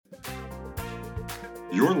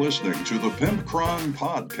You're listening to the Pimpcron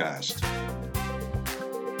Podcast.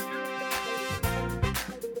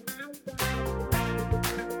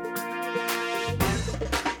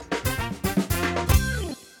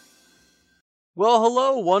 Well,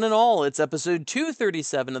 hello, one and all. It's episode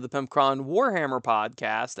 237 of the Pimpcron Warhammer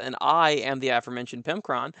podcast, and I am the aforementioned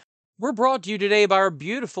Pimpcron. We're brought to you today by our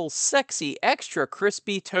beautiful, sexy, extra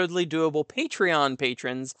crispy, totally doable Patreon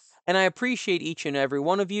patrons, and I appreciate each and every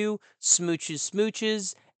one of you.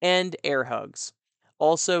 Smooches, and air hugs.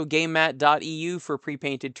 Also, GameMat.eu for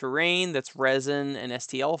pre-painted terrain, that's resin and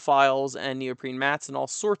STL files and neoprene mats and all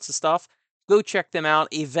sorts of stuff. Go check them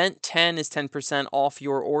out. Event 10 is 10% off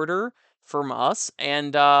your order from us.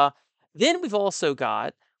 And then we've also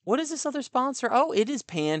got, what is this other sponsor? Oh, it is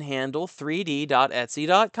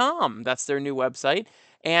panhandle3d.etsy.com. That's their new website.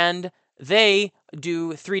 And they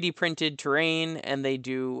do 3D printed terrain, and they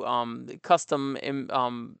do custom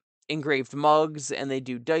engraved mugs, and they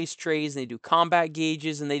do dice trays, and they do combat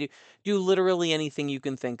gauges, and they do literally anything you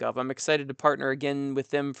can think of. I'm excited to partner again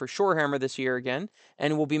with them for Shorehammer this year again,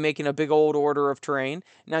 and we'll be making a big old order of terrain.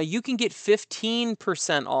 Now you can get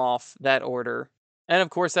 15% off that order. And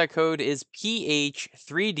of course, that code is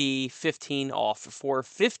PH3D15 off for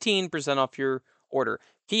 15% off your order.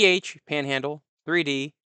 PH, Panhandle,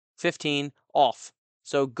 3D, 15 off.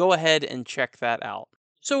 So go ahead and check that out.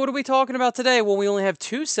 So what are we talking about today? Well, we only have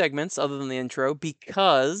two segments other than the intro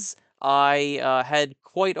because I had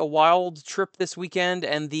quite a wild trip this weekend,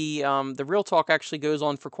 and the real talk actually goes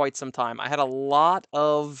on for quite some time. I had a lot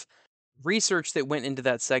of research that went into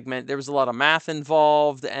that segment. There was a lot of math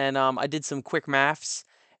involved, and I did some quick maths,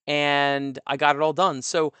 and I got it all done.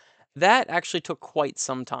 So that actually took quite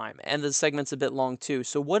some time, and the segment's a bit long too.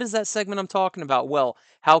 So what is that segment I'm talking about? Well,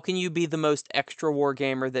 how can you be the most extra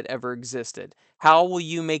wargamer that ever existed? How will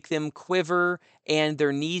you make them quiver and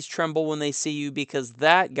their knees tremble when they see you? Because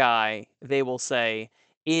that guy, they will say,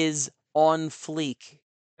 is on fleek,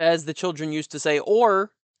 as the children used to say,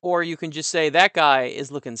 or you can just say, that guy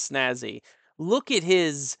is looking snazzy. Look at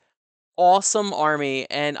his awesome army,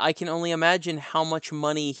 and I can only imagine how much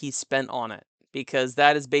money he spent on it, because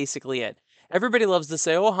that is basically it. Everybody loves to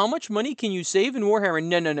say, oh, how much money can you save in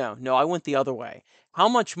Warhammer? No, I went the other way. How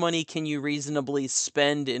much money can you reasonably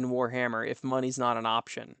spend in Warhammer if money's not an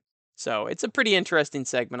option? So it's a pretty interesting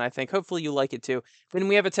segment, I think. Hopefully you like it too. Then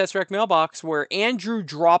we have a Tesseract mailbox where Andrew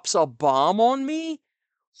drops a bomb on me.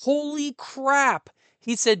 Holy crap!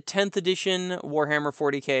 He said 10th edition Warhammer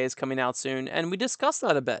 40k is coming out soon, and we discussed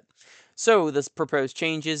that a bit. So, the proposed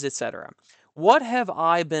changes, etc. What have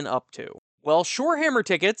I been up to? Well, Shorehammer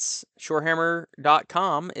tickets,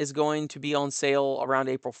 shorehammer.com, is going to be on sale around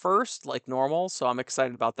April 1st, like normal, so I'm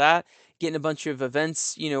excited about that. Getting a bunch of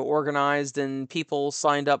events, organized, and people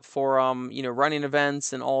signed up for, running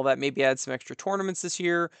events and all that. Maybe add some extra tournaments this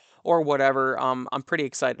year or whatever. I'm pretty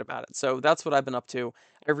excited about it. So that's what I've been up to.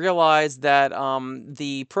 I realized that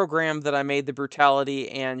the program that I made the Brutality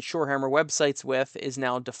and Shorehammer websites with is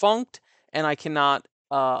now defunct, and I cannot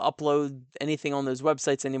upload anything on those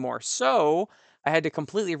websites anymore. So I had to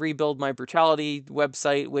completely rebuild my Brutality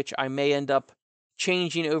website, which I may end up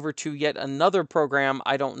changing over to yet another program.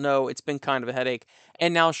 I don't know. It's been kind of a headache.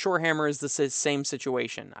 And now Shorehammer is the same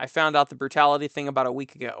situation. I found out the Brutality thing about a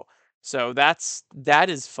week ago. So that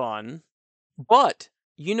is fun. But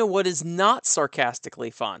you know what is not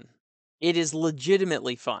sarcastically fun? It is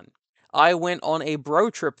legitimately fun. I went on a bro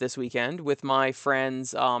trip this weekend with my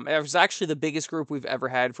friends. It was actually the biggest group we've ever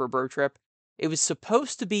had for a bro trip. It was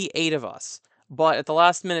supposed to be 8 of us, but at the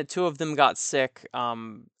last minute, 2 of them got sick.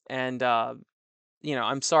 And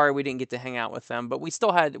I'm sorry we didn't get to hang out with them, but we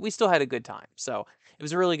still had a good time. So it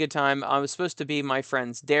was a really good time. I was supposed to be my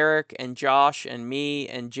friends Derek and Josh and me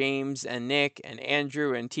and James and Nick and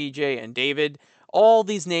Andrew and TJ and David. All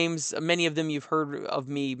these names, many of them you've heard of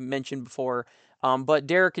me mention before. But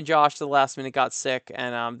Derek and Josh, to the last minute, got sick,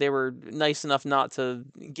 and they were nice enough not to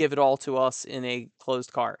give it all to us in a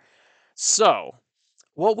closed car. So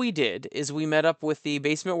what we did is we met up with the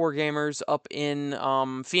Basement Wargamers up in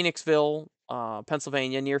Phoenixville,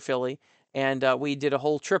 Pennsylvania, near Philly, and we did a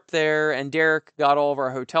whole trip there. And Derek got all of our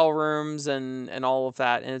hotel rooms and all of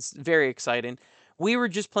that, and it's very exciting. We were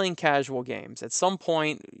just playing casual games. At some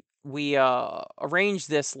point, we arranged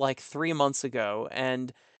this like 3 months ago,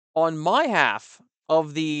 and on my half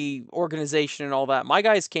of the organization and all that, my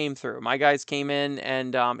guys came through. My guys came in,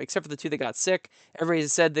 and except for the 2 that got sick, everybody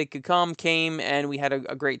said they could come, came, and we had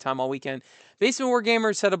a great time all weekend. Basement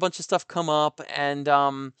Wargamers had a bunch of stuff come up, and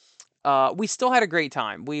we still had a great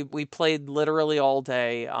time. We played literally all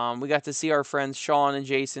day. We got to see our friends Sean and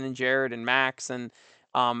Jason and Jared and Max, and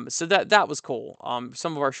So that was cool.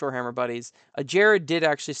 Some of our Shorehammer buddies. Jared did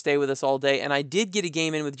actually stay with us all day, and I did get a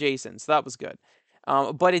game in with Jason, so that was good.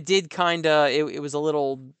 But it did it was a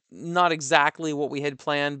little not exactly what we had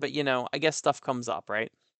planned, but I guess stuff comes up,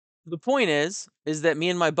 right? The point is that me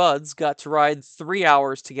and my buds got to ride 3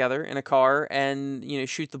 hours together in a car and,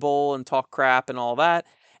 shoot the bull and talk crap and all that,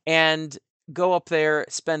 and go up there,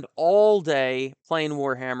 spend all day playing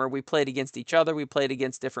Warhammer. We played against each other, we played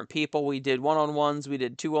against different people, we did one-on-ones, we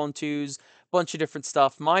did two-on-twos, bunch of different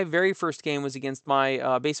stuff. My very first game was against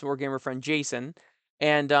my Basement Wargamer friend Jason,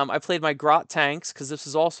 and I played my Grot tanks, because this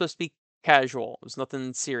was all supposed to be casual. It was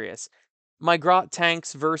nothing serious. My Grot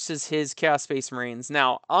tanks versus his Chaos Space Marines.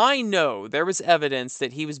 Now, I know there was evidence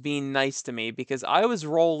that he was being nice to me because I was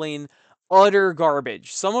rolling utter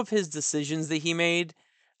garbage. Some of his decisions that he made,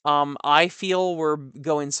 I feel were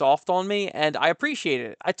going soft on me, and I appreciate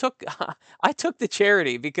it. I took I took the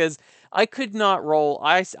charity because I could not roll.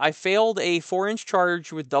 I failed a 4-inch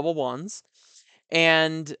charge with double ones,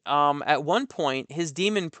 and at one point his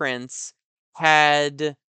Demon Prince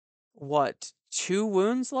had what, 2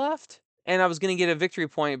 wounds left? And I was going to get a victory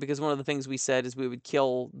point because one of the things we said is we would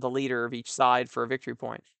kill the leader of each side for a victory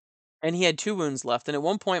point. And he had 2 wounds left. And at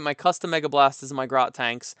one point, my custom Mega Blasters and my Grot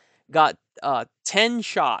tanks got 10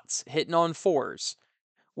 shots hitting on 4s.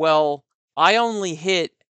 Well, I only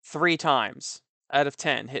hit 3 times out of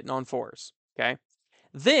 10 hitting on 4s. Okay.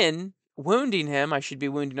 Then, wounding him, I should be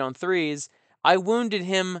wounding on 3s. I wounded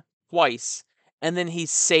him twice, and then he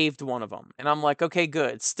saved one of them. And I'm like, okay,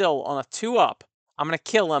 good. Still on a 2 up. I'm going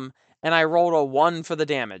to kill him, and I rolled a 1 for the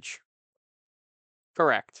damage.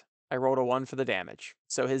 Correct. I rolled a 1 for the damage.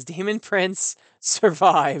 So his Demon Prince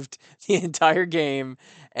survived the entire game,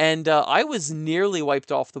 and I was nearly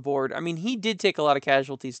wiped off the board. I mean, he did take a lot of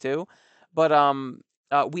casualties too, but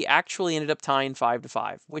we actually ended up tying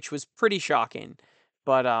 5-5, which was pretty shocking.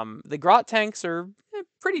 But the Grot tanks are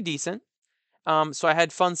pretty decent. So I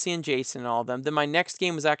had fun seeing Jason and all of them. Then my next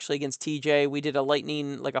game was actually against TJ. We did a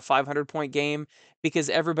lightning, like a 500-point game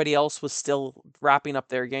because everybody else was still wrapping up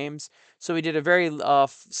their games. So we did a very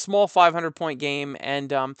small 500-point game,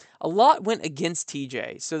 and a lot went against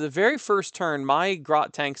TJ. So the very first turn, my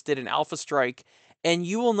Grot tanks did an alpha strike, and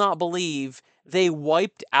you will not believe they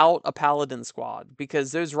wiped out a Paladin squad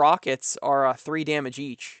because those rockets are 3 damage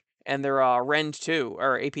each, and they're Rend 2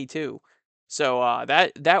 or AP 2. So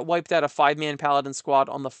that wiped out a 5-man Paladin squad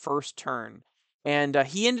on the first turn, and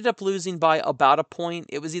he ended up losing by about a point.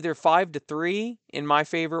 It was either 5-3 in my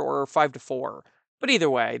favor or 5-4. But either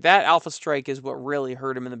way, that Alpha Strike is what really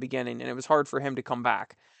hurt him in the beginning, and it was hard for him to come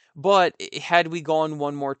back. But had we gone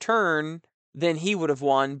one more turn, then he would have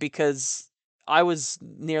won because I was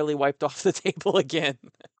nearly wiped off the table again.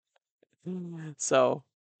 So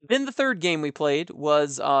then the third game we played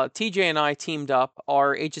was TJ and I teamed up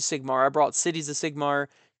our Age of Sigmar. I brought Cities of Sigmar.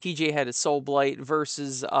 TJ had his Soul Blight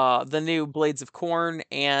versus the new Blades of Corn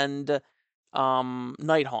and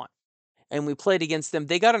Night Haunt. And we played against them.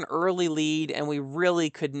 They got an early lead, and we really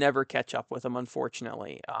could never catch up with them,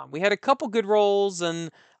 unfortunately. We had a couple good rolls, and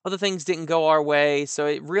other things didn't go our way. So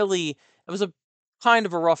it was a kind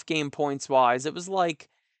of a rough game points wise. It was like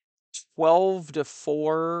 12-4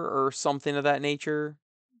 or something of that nature.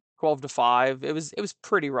 12-5. It was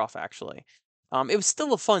pretty rough actually. It was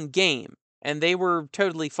still a fun game, and they were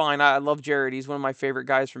totally fine. I love Jared. He's one of my favorite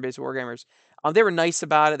guys from Basic Wargamers. They were nice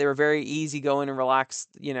about it. They were very easygoing and relaxed,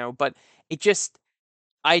 but it just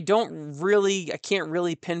I can't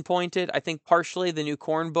really pinpoint it. I think partially the new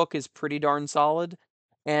Corn book is pretty darn solid.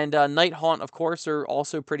 And Night Haunt, of course, are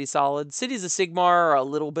also pretty solid. Cities of Sigmar are a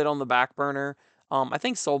little bit on the back burner. I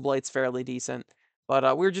think Soulblight's fairly decent.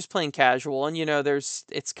 But we were just playing casual, and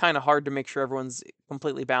it's kind of hard to make sure everyone's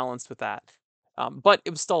completely balanced with that. But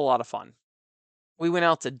it was still a lot of fun. We went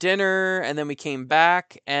out to dinner, and then we came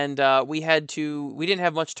back, and we didn't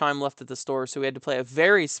have much time left at the store, so we had to play a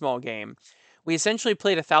very small game. We essentially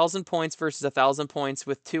played 1,000 points versus 1,000 points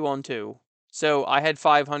with 2-on-2. So I had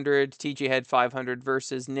 500, TJ had 500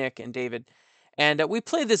 versus Nick and David. And we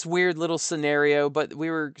played this weird little scenario, but we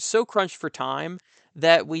were so crunched for time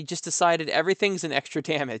that we just decided everything's an extra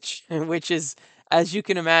damage, which is, as you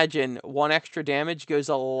can imagine, 1 extra damage goes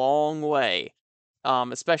a long way,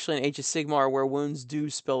 especially in Age of Sigmar where wounds do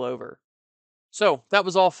spill over. So that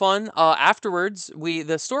was all fun. Afterwards,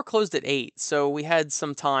 the store closed at 8, so we had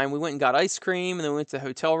some time. We went and got ice cream, and then we went to the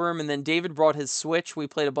hotel room, and then David brought his Switch. We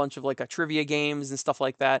played a bunch of like trivia games and stuff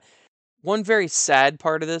like that. One very sad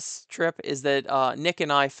part of this trip is that Nick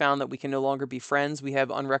and I found that we can no longer be friends. We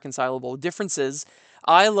have unreconcilable differences.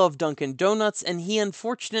 I love Dunkin' Donuts, and he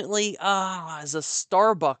unfortunately is a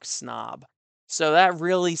Starbucks snob. So that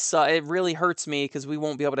really it really hurts me because we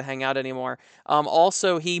won't be able to hang out anymore.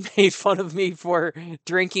 Also, he made fun of me for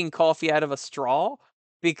drinking coffee out of a straw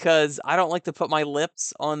because I don't like to put my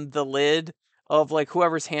lips on the lid of like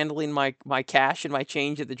whoever's handling my cash and my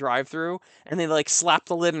change at the drive-through, and they like slap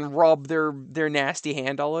the lid and rub their nasty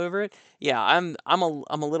hand all over it. Yeah, I'm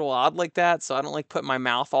a little odd like that, so I don't like putting my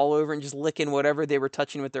mouth all over and just licking whatever they were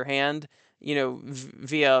touching with their hand,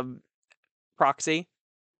 via proxy.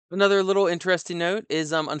 Another little interesting note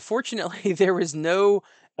is, unfortunately, there was no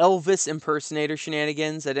Elvis impersonator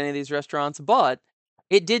shenanigans at any of these restaurants, but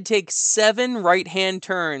it did take 7 right-hand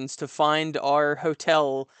turns to find our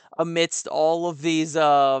hotel amidst all of these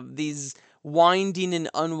winding and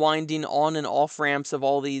unwinding on and off ramps of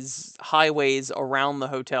all these highways around the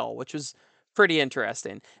hotel, which was pretty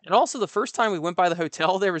interesting. And also, the first time we went by the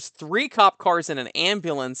hotel, there was 3 cop cars and an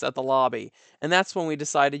ambulance at the lobby. And that's when we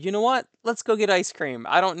decided, you know what? Let's go get ice cream.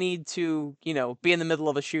 I don't need to, be in the middle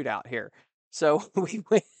of a shootout here. So we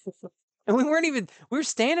went, and we were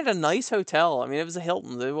staying at a nice hotel. I mean, it was a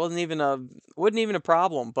Hilton. It wasn't even a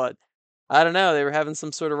problem, but I don't know, they were having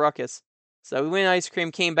some sort of ruckus. So we went ice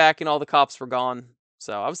cream, came back, and all the cops were gone.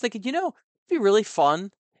 So I was thinking, it'd be really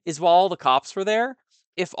fun is while all the cops were there,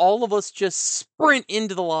 if all of us just sprint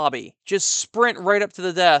into the lobby, just sprint right up to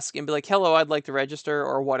the desk and be like, hello, I'd like to register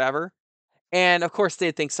or whatever. And of course,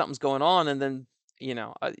 they'd think something's going on. And then,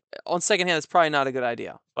 on second hand, it's probably not a good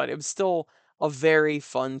idea, but it was still a very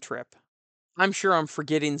fun trip. I'm sure I'm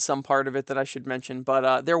forgetting some part of it that I should mention,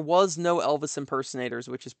 but there was no Elvis impersonators,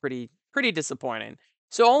 which is pretty disappointing.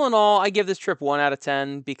 So all in all, I give this trip 1 out of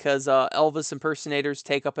 10 because Elvis impersonators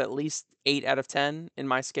take up at least 8 out of 10 in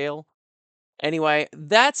my scale. Anyway,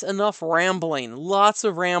 that's enough rambling. Lots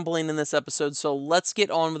of rambling in this episode, so let's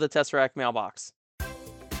get on with the Tesseract mailbox.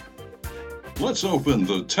 Let's open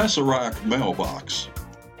the Tesseract mailbox.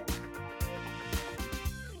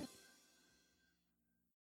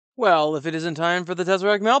 Well, if it isn't time for the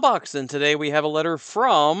Tesseract mailbox, then today we have a letter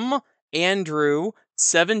from Andrew,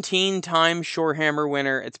 17-time Shorehammer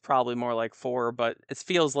winner. It's probably more like 4, but it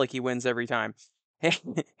feels like he wins every time. Hey,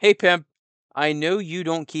 hey, Pimp. I know you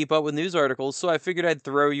don't keep up with news articles, so I figured I'd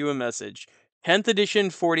throw you a message. 10th edition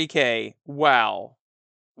 40K. Wow.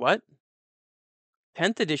 What?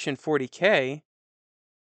 10th edition 40K?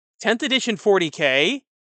 10th edition 40K?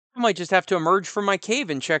 I might just have to emerge from my cave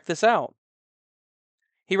and check this out.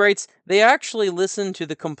 He writes, they actually listen to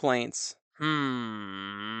the complaints.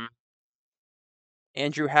 Andrew,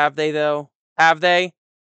 have they though? Have they?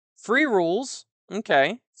 Free rules.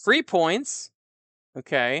 Okay. Free points.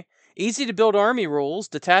 Okay. Easy to build army rules.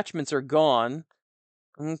 Detachments are gone.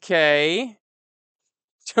 Okay.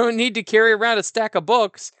 Don't need to carry around a stack of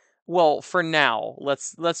books. Well, for now.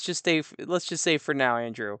 Let's just say for now,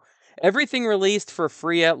 Andrew. Everything released for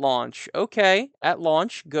free at launch. Okay, at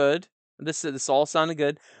launch, good. This all sounded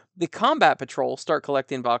good. The combat patrol start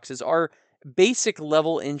collecting boxes are basic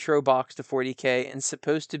level intro box to 40K and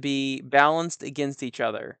supposed to be balanced against each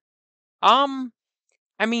other.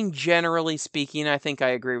 I mean, generally speaking, I think I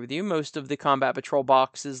agree with you. Most of the combat patrol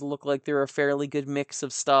boxes look like they're a fairly good mix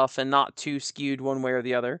of stuff and not too skewed one way or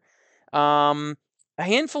the other. A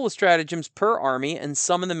handful of stratagems per army and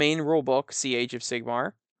some in the main rulebook, see Age of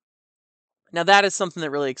Sigmar. Now that is something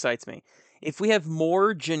that really excites me. If we have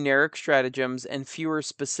more generic stratagems and fewer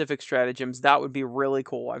specific stratagems, that would be really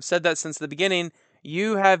cool. I've said that since the beginning.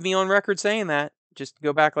 You have me on record saying that. Just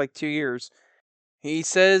go back like 2 years. He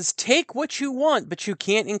says, take what you want, but you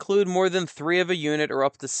can't include more than 3 of a unit or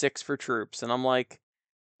up to 6 for troops. And I'm like,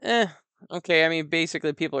 okay. I mean,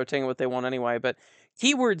 basically, people are taking what they want anyway, but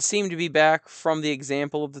keywords seem to be back from the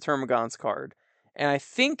example of the Termagant's card. And I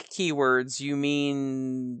think keywords, you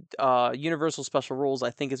mean universal special rules,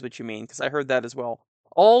 I think is what you mean, because I heard that as well.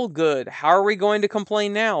 All good. How are we going to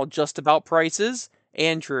complain now? Just about prices?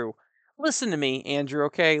 Andrew. Listen to me, Andrew,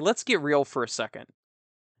 okay? Let's get real for a second.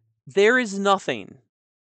 There is nothing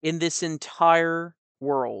in this entire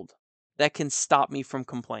world that can stop me from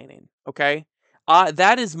complaining, okay?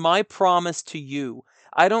 That is my promise to you.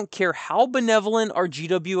 I don't care how benevolent our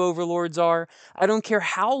GW overlords are. I don't care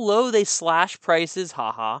how low they slash prices,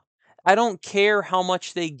 haha. I don't care how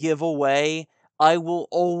much they give away. I will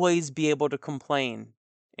always be able to complain,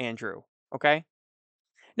 Andrew, okay?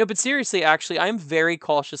 No, but seriously, actually, I'm very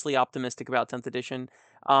cautiously optimistic about 10th edition.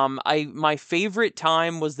 My favorite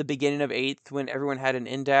time was the beginning of 8th when everyone had an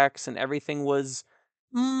index and everything was.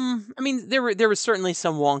 I mean, there was certainly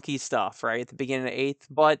some wonky stuff right at the beginning of 8th,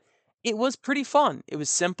 but it was pretty fun. It was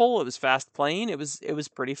simple. It was fast playing. It was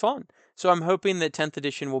pretty fun. So I'm hoping that 10th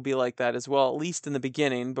edition will be like that as well, at least in the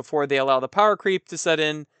beginning, before they allow the power creep to set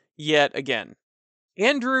in yet again.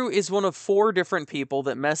 Andrew is one of 4 different people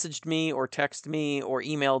that messaged me or texted me or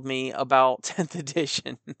emailed me about 10th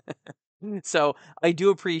edition. So I do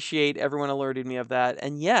appreciate everyone alerting me of that.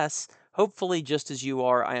 And yes, hopefully, just as you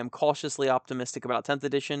are, I am cautiously optimistic about 10th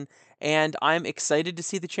edition, and I'm excited to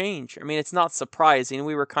see the change. I mean, it's not surprising.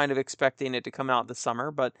 We were kind of expecting it to come out this summer,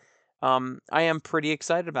 but I am pretty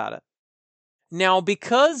excited about it. Now,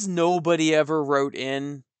 because nobody ever wrote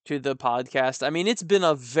in to the podcast, I mean, it's been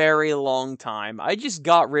a very long time. I just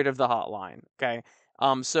got rid of the hotline. Okay.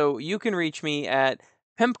 So you can reach me at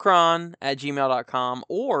pimpcron@gmail.com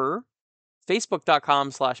or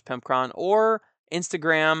facebook.com/pimpcron or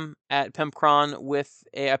Instagram at pimpcron with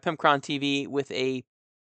a pimpcron TV with a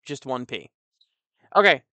just one P.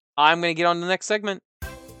 Okay. I'm going to get on to the next segment.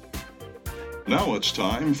 Now it's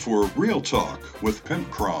time for Real Talk with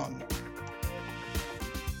Pimpcron.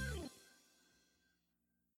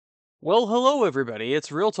 Well, hello everybody.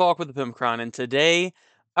 It's Real Talk with the Pimpcron, and today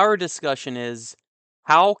our discussion is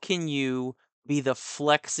how can you be the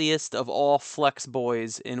flexiest of all flex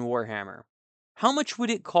boys in Warhammer? How much would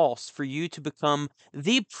it cost for you to become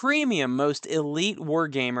the premium, most elite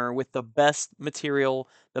wargamer with the best material,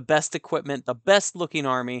 the best equipment, the best looking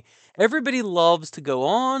army? Everybody loves to go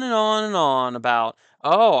on and on and on about,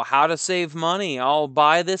 oh, how to save money. I'll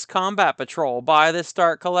buy this combat patrol, buy this,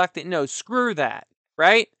 start collecting. No, screw that,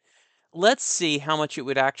 right? Let's see how much it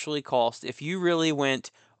would actually cost if you really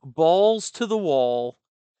went balls to the wall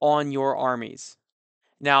on your armies.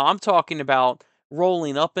 Now, I'm talking about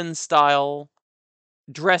rolling up in style,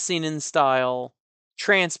 dressing in style,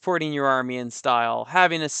 transporting your army in style,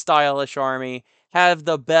 having a stylish army, have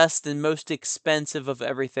the best and most expensive of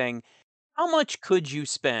everything. How much could you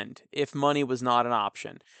spend if money was not an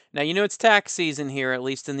option? Now, you know it's tax season here, at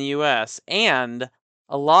least in the US, and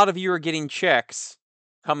a lot of you are getting checks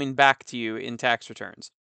coming back to you in tax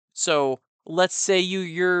returns. So let's say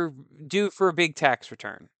you're due for a big tax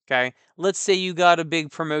return. Okay, let's say you got a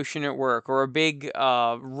big promotion at work or a big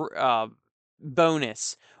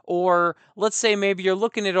bonus, or let's say maybe you're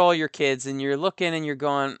looking at all your kids and you're looking and you're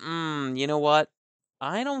going, you know what?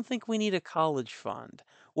 I don't think we need a college fund.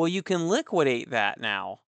 Well, you can liquidate that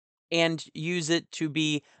now and use it to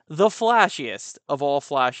be the flashiest of all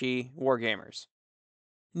flashy wargamers.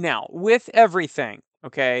 Now, with everything,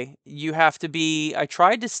 okay, you have to be. I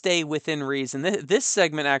tried to stay within reason. This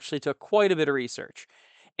segment actually took quite a bit of research,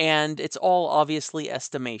 and it's all obviously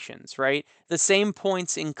estimations, right? The same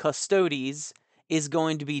points in Custodes is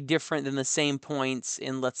going to be different than the same points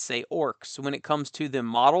in, let's say, Orcs. When it comes to the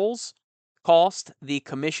models cost, the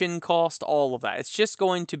commission cost, all of that, it's just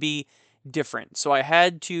going to be different. So I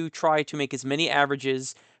had to try to make as many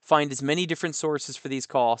averages, find as many different sources for these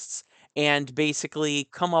costs, and basically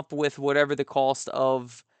come up with whatever the cost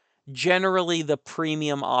of generally the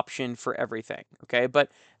premium option for everything. Okay,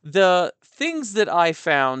 but the things that I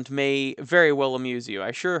found may very well amuse you.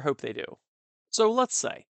 I sure hope they do. So let's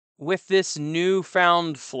say, with this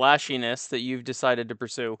newfound flashiness that you've decided to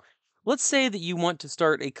pursue, let's say that you want to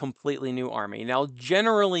start a completely new army. Now,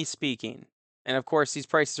 generally speaking, and of course these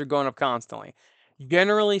prices are going up constantly,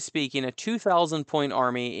 generally speaking, a 2,000 point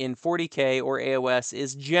army in 40k or AOS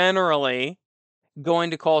is generally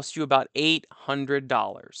going to cost you about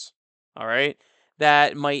 $800. All right.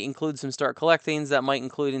 That might include some start collectings. That might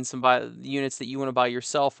include in some units that you want to buy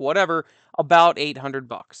yourself, whatever, about 800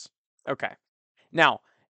 bucks. Okay. Now,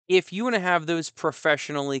 if you want to have those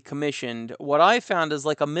professionally commissioned, what I found is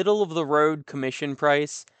like a middle of the road commission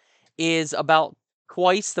price is about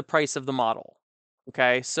twice the price of the model.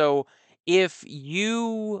 Okay. So if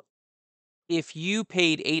you if you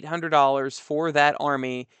paid $800 for that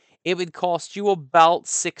army, it would cost you about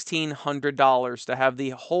 $1,600 to have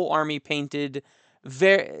the whole army painted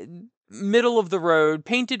very middle of the road,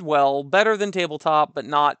 painted well, better than tabletop, but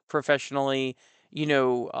not professionally, you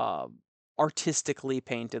know, artistically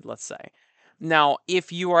painted, let's say. Now,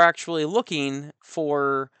 if you are actually looking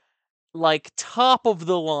for like top of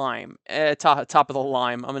the line, top of the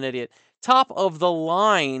line. I'm an idiot. Top of the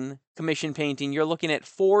line commission painting, you're looking at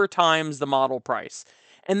 4 times the model price.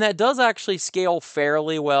 And that does actually scale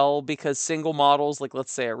fairly well because single models, like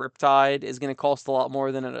let's say a Riptide, is going to cost a lot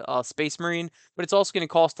more than a Space Marine, but it's also going to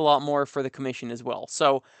cost a lot more for the commission as well.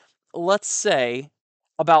 So let's say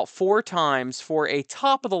about 4 times for a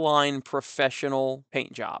top of the line professional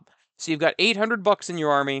paint job. So you've got 800 bucks in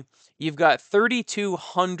your army, you've got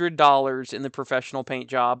 $3,200 in the professional paint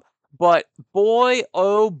job, but boy,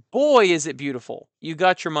 oh boy, is it beautiful. You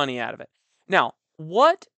got your money out of it. Now,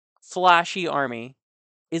 what flashy army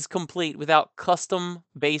is complete without custom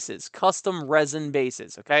bases, custom resin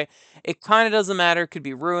bases, okay? It kind of doesn't matter. Could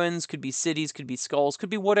be ruins, could be cities, could be skulls, could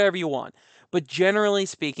be whatever you want. But generally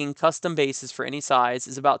speaking, custom bases for any size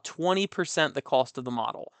is about 20% the cost of the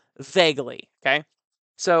model, vaguely, okay?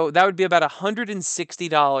 So that would be about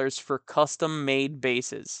 $160 for custom made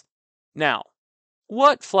bases. Now,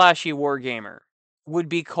 what flashy wargamer would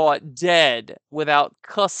be caught dead without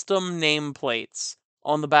custom nameplates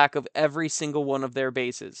on the back of every single one of their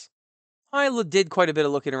bases? Did quite a bit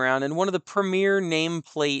of looking around, and one of the premier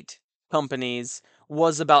nameplate companies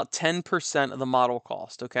was about 10% of the model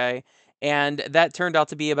cost, okay? And that turned out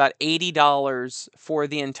to be about $80 for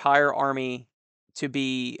the entire army to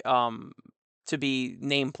be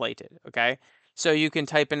nameplated, okay? So you can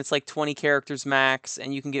type in it's like 20 characters max,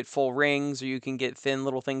 and you can get full rings, or you can get thin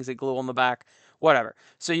little things that glue on the back, whatever.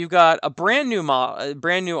 So you've got a brand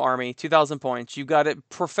new army, 2,000 points. You've got it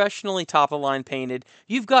professionally top of line painted.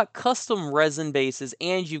 You've got custom resin bases,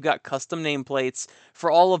 and you've got custom nameplates for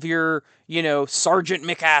all of your, Sergeant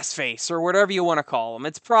McAssface or whatever you want to call them.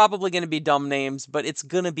 It's probably going to be dumb names, but it's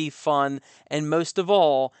going to be fun. And most of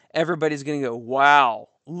all, everybody's going to go, wow,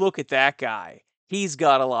 look at that guy. He's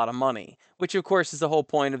got a lot of money, which of course is the whole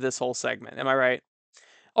point of this whole segment. Am I right?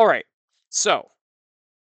 All right. So,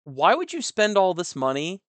 why would you spend all this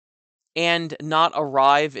money and not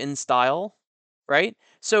arrive in style, right?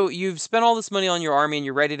 So you've spent all this money on your army and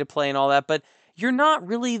you're ready to play and all that, but you're not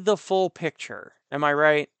really the full picture. Am I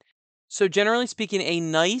right? So generally speaking, a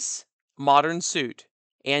nice modern suit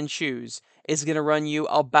and shoes is going to run you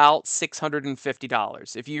about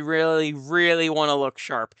 $650 if you really, really want to look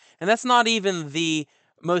sharp. And that's not even the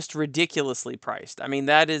most ridiculously priced. I mean,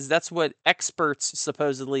 that's what experts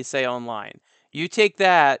supposedly say online. You take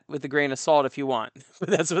that with a grain of salt if you want, but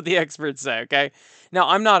that's what the experts say, okay? Now,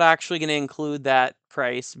 I'm not actually going to include that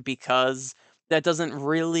price because that doesn't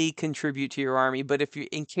really contribute to your army, but if you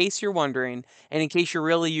in case you're wondering, and in case you're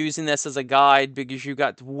really using this as a guide because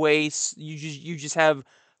you just have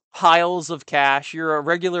piles of cash, you're a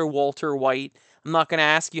regular Walter White. I'm not going to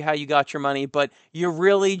ask you how you got your money, but you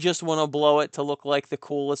really just want to blow it to look like the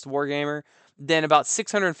coolest wargamer, then about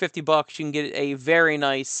 650 bucks you can get a very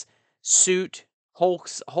nice suit,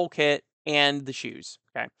 whole kit, and the shoes.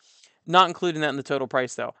 Okay. Not including that in the total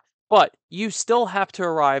price though. But you still have to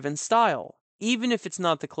arrive in style. Even if it's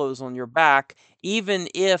not the clothes on your back, even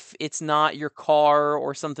if it's not your car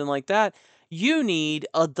or something like that, you need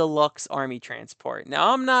a deluxe army transport.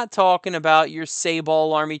 Now, I'm not talking about your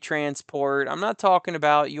Sabal army transport. I'm not talking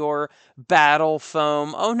about your battle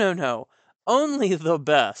foam. Oh, no, no. Only the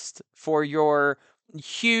best for your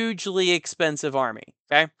hugely expensive army.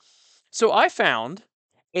 Okay. So I found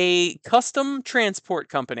a custom transport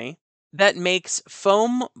company that makes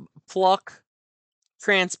foam pluck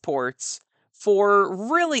transports for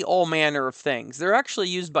really all manner of things. They're actually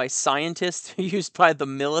used by scientists, they're used by the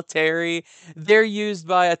military, they're used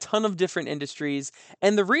by a ton of different industries.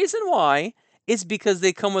 And the reason why is because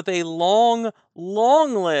they come with a long,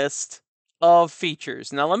 long list of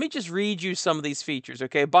features. Now, let me just read you some of these features,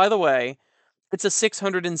 okay? By the way, it's a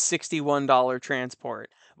 $661 transport,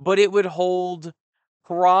 but it would hold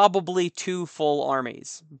probably two full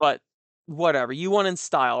armies. But whatever, you want in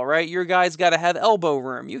style, right? Your guys got to have elbow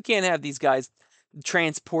room. You can't have these guys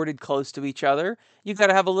transported close to each other. You got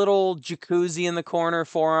to have a little jacuzzi in the corner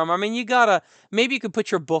for them. I mean, maybe you could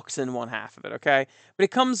put your books in one half of it, okay? But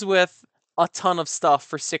it comes with a ton of stuff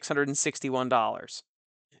for $661.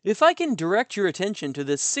 If I can direct your attention to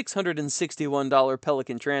this $661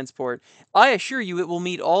 Pelican transport, I assure you it will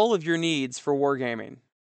meet all of your needs for wargaming.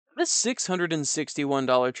 This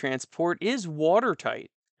 $661 transport is watertight.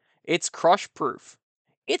 It's crush proof.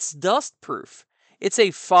 It's dust proof. It's a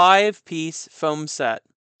 5-piece foam set.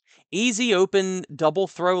 Easy open double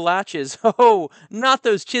throw latches. Oh, not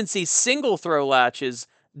those chintzy single throw latches.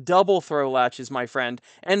 Double throw latches, my friend.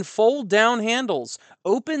 And fold down handles.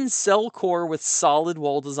 Open cell core with solid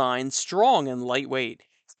wall design, strong and lightweight.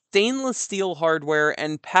 Stainless steel hardware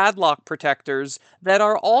and padlock protectors that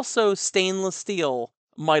are also stainless steel,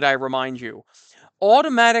 might I remind you.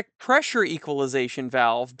 Automatic pressure equalization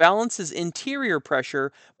valve balances interior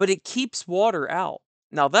pressure, but it keeps water out.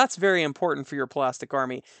 Now that's very important for your plastic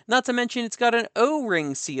army. Not to mention it's got an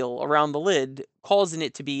O-ring seal around the lid, causing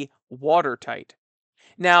it to be watertight.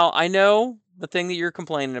 Now, I know the thing that you're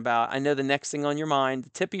complaining about. I know the next thing on your mind, the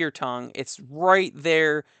tip of your tongue. It's right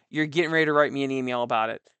there. You're getting ready to write me an email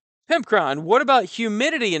about it. Pimpcron, what about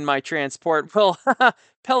humidity in my transport? Well,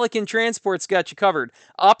 Pelican Transport's got you covered.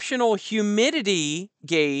 Optional humidity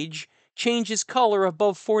gauge changes color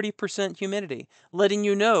above 40% humidity, letting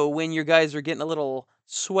you know when your guys are getting a little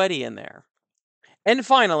sweaty in there. And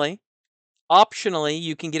finally, optionally,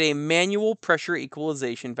 you can get a manual pressure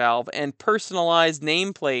equalization valve and personalized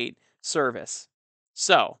nameplate service.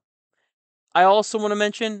 So, I also want to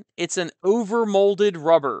mention it's an overmolded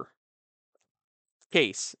rubber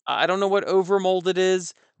case. I don't know what overmolded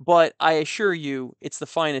is, but I assure you it's the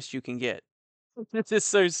finest you can get. This is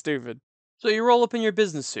so stupid. So you roll up in your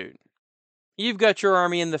business suit. You've got your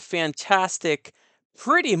army in the fantastic,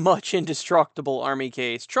 pretty much indestructible army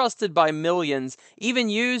case, trusted by millions, even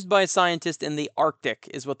used by scientists in the Arctic,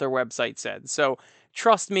 is what their website said. So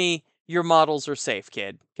trust me, your models are safe,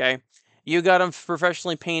 kid. Okay? You got them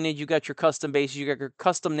professionally painted, you got your custom bases, you got your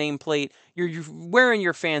custom nameplate, you're wearing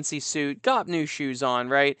your fancy suit, got new shoes on,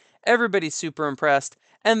 right? Everybody's super impressed.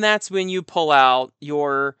 And that's when you pull out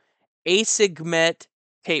your Asigmet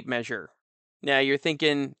tape measure. Now you're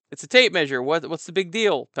thinking it's a tape measure. What's the big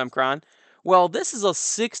deal, Femcron? Well, this is a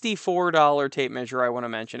 $64 tape measure I want to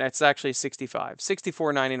mention. It's actually 65,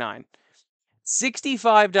 64.99.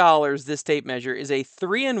 $65 this tape measure is a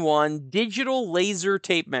 3-in-1 digital laser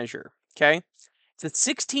tape measure, okay? It's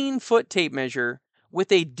a 16-foot tape measure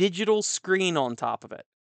with a digital screen on top of it.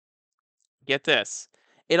 Get this.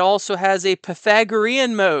 It also has a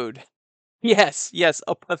Pythagorean mode. Yes,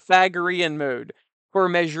 a Pythagorean mode for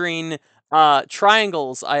measuring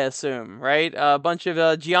triangles, I assume, right? A bunch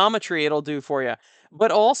of geometry it'll do for you.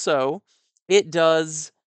 But also it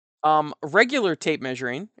does regular tape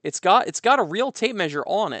measuring. It's got a real tape measure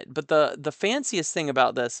on it, but the fanciest thing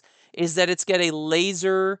about this is that it's got a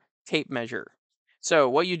laser tape measure. So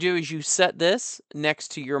what you do is you set this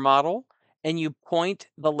next to your model and you point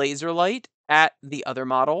the laser light at the other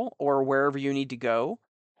model or wherever you need to go,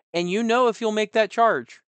 and you know if you'll make that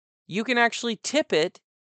charge. You can actually tip it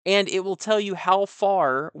and it will tell you how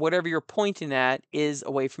far whatever you're pointing at is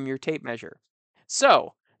away from your tape measure.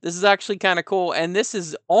 So, this is actually kind of cool, and this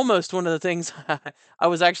is almost one of the things I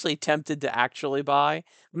was actually tempted to actually buy.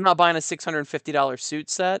 I'm not buying a $650 suit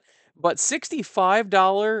set, but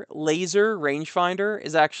 $65 laser rangefinder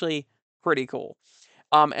is actually pretty cool.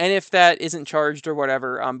 And if that isn't charged or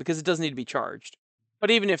whatever, because it does need to be charged. But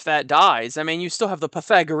even if that dies, I mean, you still have the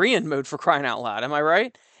Pythagorean mode for crying out loud. Am I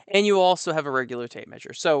right? And you also have a regular tape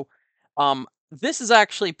measure. So, this is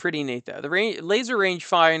actually pretty neat, though. The laser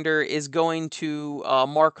rangefinder is going to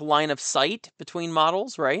mark line of sight between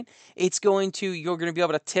models, right? You're going to be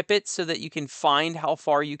able to tip it so that you can find how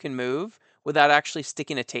far you can move without actually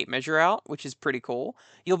sticking a tape measure out, which is pretty cool.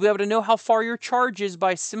 You'll be able to know how far your charge is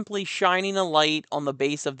by simply shining a light on the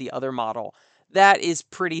base of the other model. That is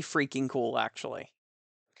pretty freaking cool, actually.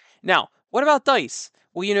 Now, what about dice?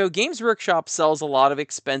 Well, Games Workshop sells a lot of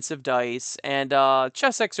expensive dice, and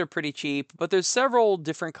Chessex are pretty cheap, but there's several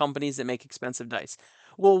different companies that make expensive dice.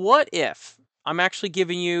 Well, what if I'm actually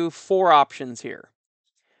giving you four options here?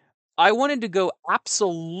 I wanted to go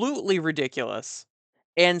absolutely ridiculous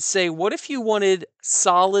and say, what if you wanted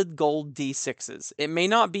solid gold D6s? It may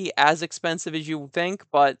not be as expensive as you think,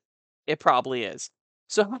 but it probably is.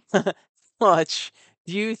 So, how much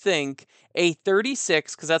do you think a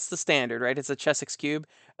 36, because that's the standard, right? It's a Chessex cube,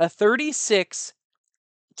 a 36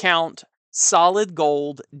 count solid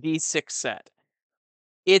gold D6 set?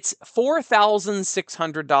 It's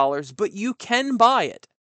 $4,600, but you can buy it.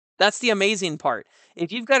 That's the amazing part.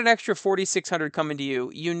 If you've got an extra 4,600 coming to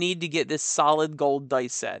you, you need to get this solid gold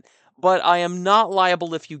dice set. But I am not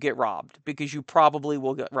liable if you get robbed, because you probably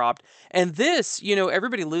will get robbed. And this,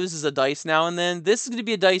 everybody loses a dice now and then. This is going to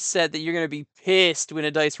be a dice set that you're going to be pissed when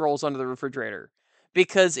a dice rolls under the refrigerator,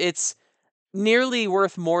 because it's nearly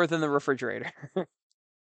worth more than the refrigerator.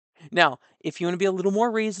 Now, if you want to be a little more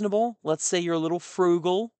reasonable, let's say you're a little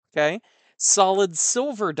frugal, okay? Solid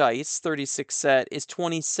silver dice 36 set is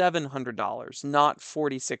 $2,700, not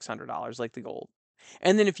 $4,600 like the gold.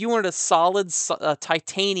 And then if you wanted a solid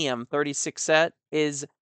titanium 36 set is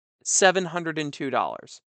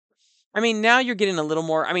 $702. I mean, now you're getting a little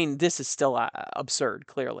more. I mean, this is still absurd,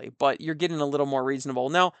 clearly, but you're getting a little more reasonable.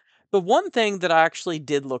 Now, the one thing that I actually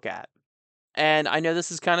did look at, and I know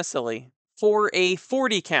this is kind of silly, for a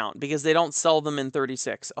 40 count, because they don't sell them in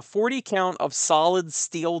 36, a 40 count of solid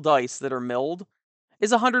steel dice that are milled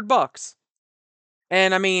is $100.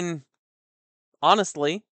 And I mean,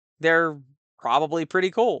 honestly, they're probably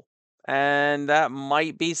pretty cool. And that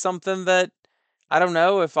might be something that, I don't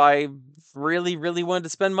know, if I really, really wanted to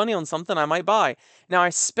spend money on something, I might buy. Now, I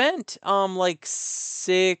spent like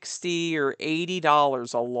 60 or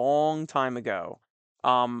 $80 a long time ago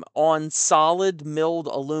on solid milled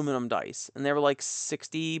aluminum dice, and they were like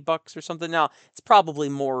 $60 or something. Now, it's probably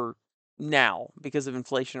more now because of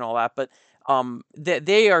inflation and all that, but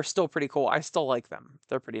they are still pretty cool. I still like them.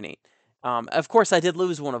 They're pretty neat. Of course, I did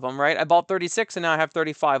lose one of them, right? I bought 36 and now I have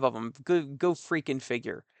 35 of them. Go freaking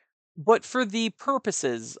figure. But for the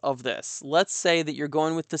purposes of this, let's say that you're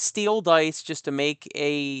going with the steel dice just to make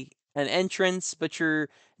an entrance, but you're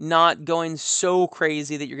not going so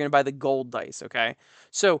crazy that you're going to buy the gold dice, okay?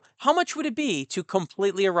 So, how much would it be to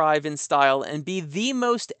completely arrive in style and be the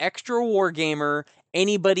most extra wargamer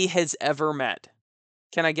anybody has ever met?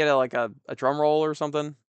 Can I get a drum roll or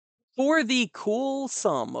something? For the cool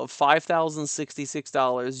sum of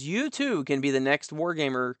 $5,066, you too can be the next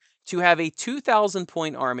wargamer to have a 2,000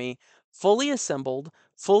 point army, fully assembled,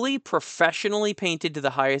 fully professionally painted to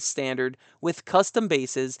the highest standard, with custom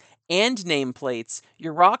bases and nameplates.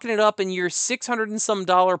 You're rocking it up in your 600 and some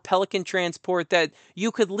dollar Pelican transport that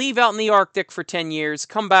you could leave out in the Arctic for 10 years,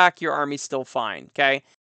 come back, your army's still fine, okay?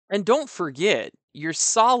 And don't forget your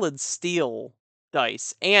solid steel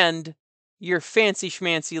dice and your fancy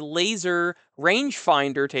schmancy laser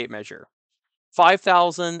rangefinder tape measure.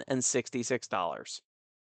 $5,066.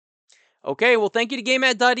 Okay, well, thank you to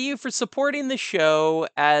GameAt.eu for supporting the show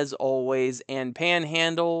as always, and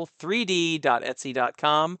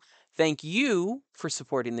Panhandle3D.etsy.com. Thank you for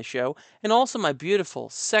supporting the show, and also my beautiful,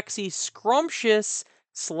 sexy, scrumptious,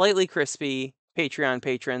 slightly crispy Patreon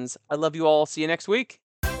patrons. I love you all. See you next week.